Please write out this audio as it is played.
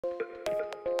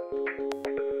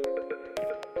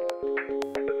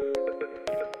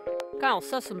Kyle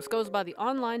Sessoms goes by the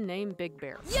online name Big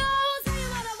Bear.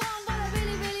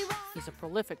 He's a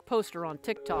prolific poster on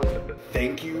TikTok.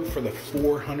 Thank you for the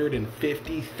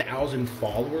 450,000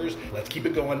 followers. Let's keep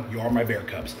it going. You are my bear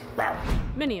cubs. Wow.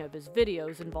 Many of his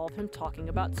videos involve him talking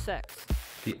about sex.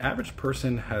 The average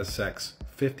person has sex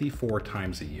 54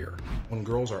 times a year. When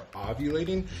girls are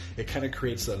ovulating, it kind of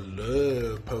creates a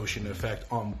love potion effect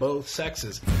on both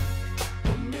sexes.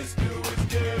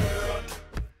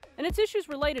 And it's issues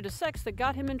related to sex that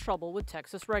got him in trouble with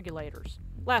Texas regulators.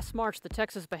 Last March, the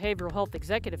Texas Behavioral Health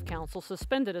Executive Council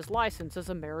suspended his license as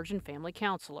a marriage and family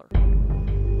counselor.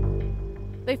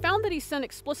 They found that he sent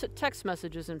explicit text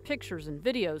messages and pictures and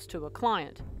videos to a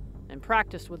client and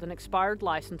practiced with an expired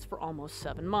license for almost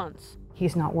 7 months.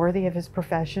 He's not worthy of his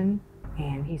profession,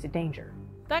 and he's a danger.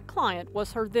 That client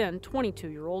was her then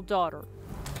 22-year-old daughter.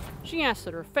 She asked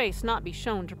that her face not be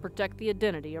shown to protect the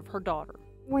identity of her daughter.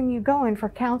 When you go in for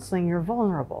counseling, you're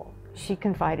vulnerable. She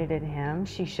confided in him.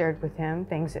 She shared with him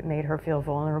things that made her feel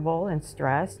vulnerable and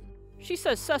stressed. She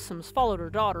says Sessoms followed her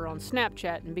daughter on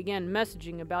Snapchat and began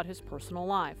messaging about his personal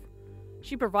life.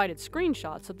 She provided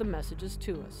screenshots of the messages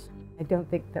to us. I don't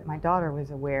think that my daughter was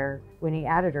aware when he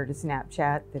added her to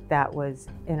Snapchat that that was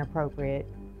inappropriate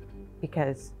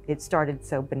because it started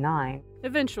so benign.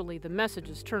 Eventually, the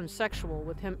messages turned sexual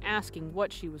with him asking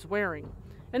what she was wearing,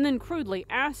 and then crudely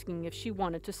asking if she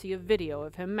wanted to see a video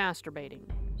of him masturbating.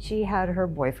 She had her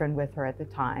boyfriend with her at the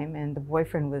time, and the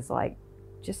boyfriend was like,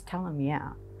 just tell him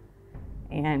yeah.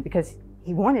 And because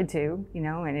he wanted to, you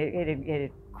know, and it had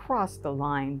crossed the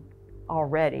line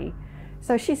already.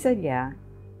 So she said yeah,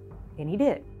 and he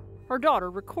did. Her daughter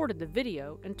recorded the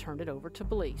video and turned it over to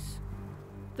police.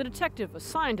 The detective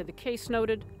assigned to the case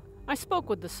noted, "I spoke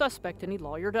with the suspect and he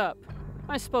lawyered up.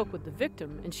 I spoke with the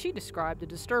victim and she described a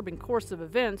disturbing course of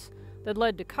events that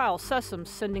led to Kyle Sessoms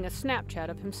sending a Snapchat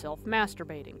of himself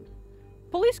masturbating."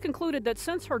 Police concluded that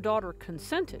since her daughter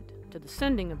consented to the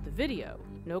sending of the video,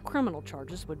 no criminal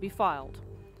charges would be filed.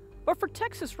 But for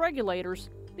Texas regulators,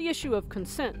 the issue of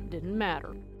consent didn't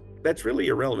matter. That's really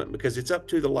irrelevant because it's up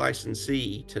to the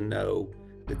licensee to know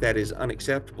that that is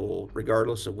unacceptable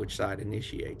regardless of which side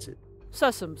initiates it.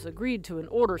 Sessoms agreed to an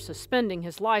order suspending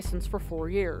his license for 4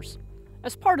 years.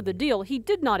 As part of the deal, he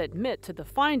did not admit to the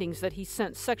findings that he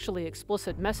sent sexually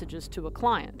explicit messages to a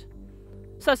client.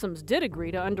 Sessoms did agree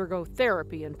to undergo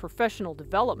therapy and professional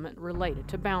development related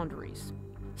to boundaries.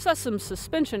 Sessoms'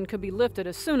 suspension could be lifted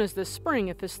as soon as this spring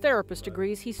if his therapist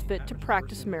agrees he's fit to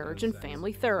practice marriage and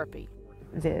family therapy.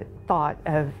 The thought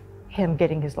of him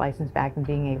getting his license back and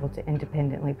being able to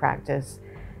independently practice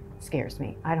scares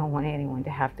me. I don't want anyone to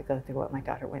have to go through what my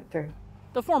daughter went through.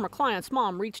 The former client's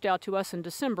mom reached out to us in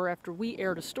December after we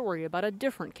aired a story about a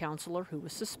different counselor who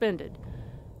was suspended.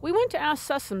 We went to ask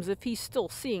Sessoms if he's still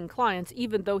seeing clients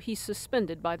even though he's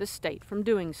suspended by the state from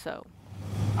doing so.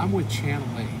 I'm with Channel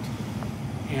 8,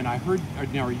 and I heard,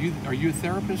 now are you a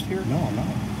therapist here? No, I'm not.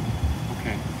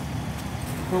 Okay.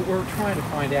 What we're trying to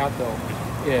find out though,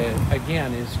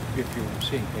 again, is if you're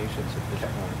seeing patients at this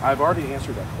point. I've already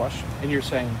answered that question. And you're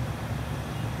saying,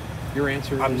 your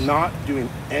answer is? I'm not doing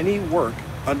any work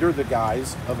under the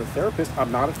guise of a therapist.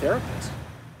 I'm not a therapist.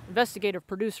 Investigative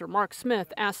producer Mark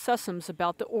Smith asked Sessoms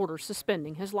about the order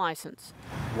suspending his license.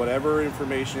 Whatever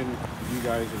information you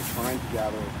guys are trying to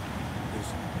gather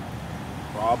is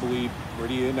probably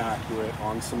pretty inaccurate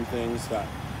on some things that,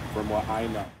 from what I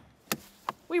know.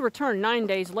 We returned 9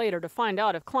 days later to find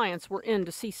out if clients were in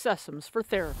to see Sessoms for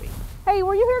therapy. Hey,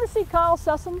 were you here to see Kyle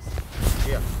Sessoms?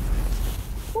 Yeah.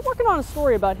 We're working on a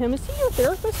story about him. Is he your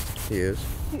therapist? He is.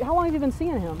 How long have you been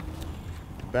seeing him?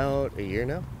 About a year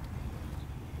now.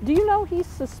 Do you know he's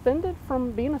suspended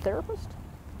from being a therapist?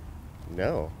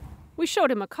 No. We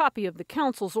showed him a copy of the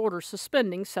council's order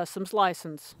suspending Sessoms'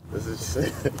 license. This is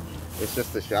it's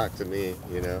just a shock to me,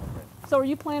 you know. So are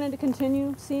you planning to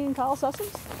continue seeing Kyle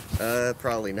Sessoms?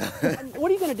 Probably not. What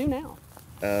are you going to do now?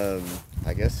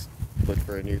 I guess look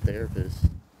for a new therapist.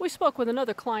 We spoke with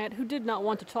another client who did not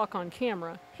want to talk on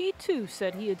camera. He too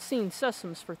said he had seen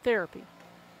Sessoms for therapy.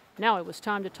 Now it was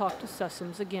time to talk to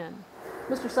Sessoms again.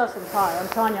 Mr. Sessoms, hi. I'm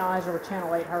Tanya Iser with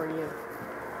Channel 8. How are you?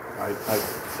 I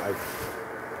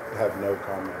have no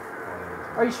comment on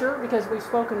it. Are you sure? Because we've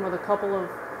spoken with a couple of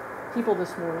people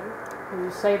this morning who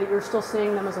say that you're still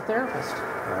seeing them as a therapist.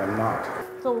 I'm not.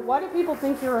 So why do people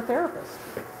think you're a therapist?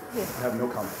 I have no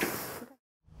comment.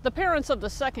 The parents of the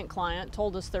second client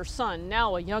told us their son,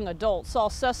 now a young adult, saw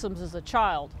Sessoms as a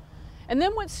child and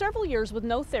then went several years with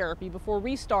no therapy before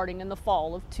restarting in the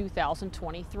fall of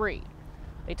 2023.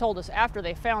 They told us after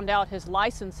they found out his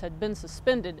license had been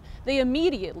suspended, they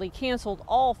immediately canceled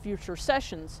all future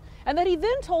sessions, and that he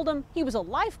then told them he was a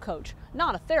life coach,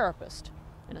 not a therapist.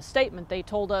 In a statement, they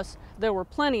told us there were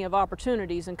plenty of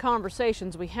opportunities and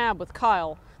conversations we had with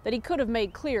Kyle that he could have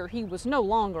made clear he was no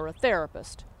longer a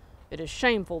therapist. It is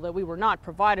shameful that we were not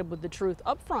provided with the truth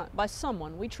up front by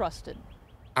someone we trusted.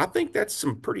 I think that's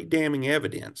some pretty damning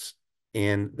evidence,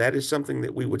 and that is something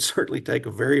that we would certainly take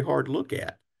a very hard look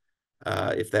at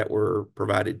if that were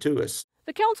provided to us.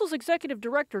 The council's executive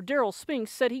director, Daryl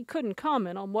Spinks, said he couldn't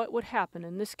comment on what would happen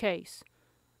in this case,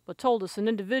 but told us an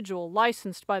individual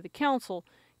licensed by the council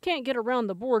can't get around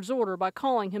the board's order by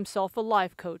calling himself a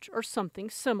life coach or something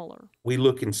similar. We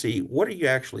look and see, what are you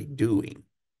actually doing?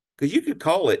 Because you could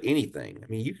call it anything. I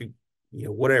mean, you could,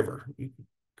 whatever. You could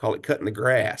call it cutting the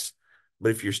grass.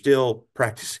 But if you're still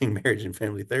practicing marriage and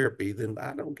family therapy, then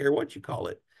I don't care what you call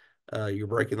it. You're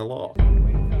breaking the law.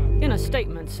 In a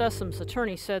statement, Sessom's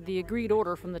attorney said the agreed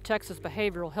order from the Texas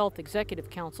Behavioral Health Executive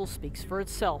Council speaks for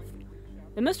itself,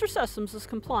 and Mr. Sessoms is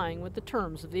complying with the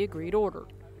terms of the agreed order.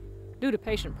 Due to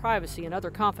patient privacy and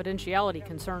other confidentiality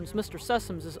concerns, Mr.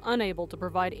 Sessoms is unable to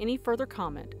provide any further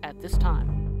comment at this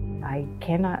time. I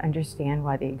cannot understand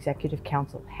why the Executive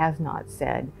Council has not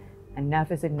said,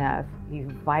 enough is enough.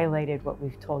 You've violated what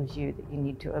we've told you that you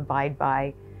need to abide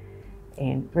by,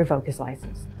 and revoke his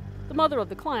license. The mother of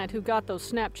the client who got those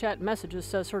Snapchat messages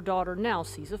says her daughter now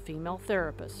sees a female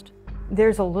therapist.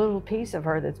 There's a little piece of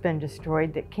her that's been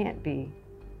destroyed that can't be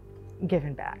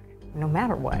given back, no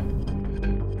matter what.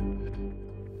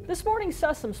 This morning,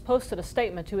 Sessoms posted a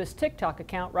statement to his TikTok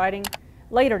account writing,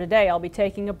 "Later today, I'll be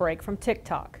taking a break from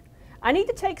TikTok. I need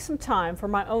to take some time for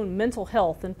my own mental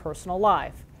health and personal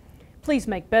life. Please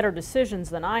make better decisions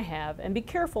than I have and be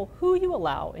careful who you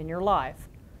allow in your life.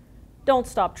 Don't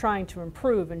stop trying to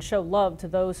improve and show love to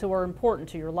those who are important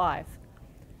to your life.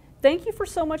 Thank you for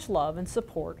so much love and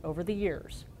support over the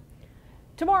years."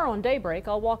 Tomorrow on Daybreak,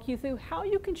 I'll walk you through how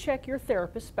you can check your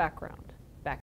therapist's background.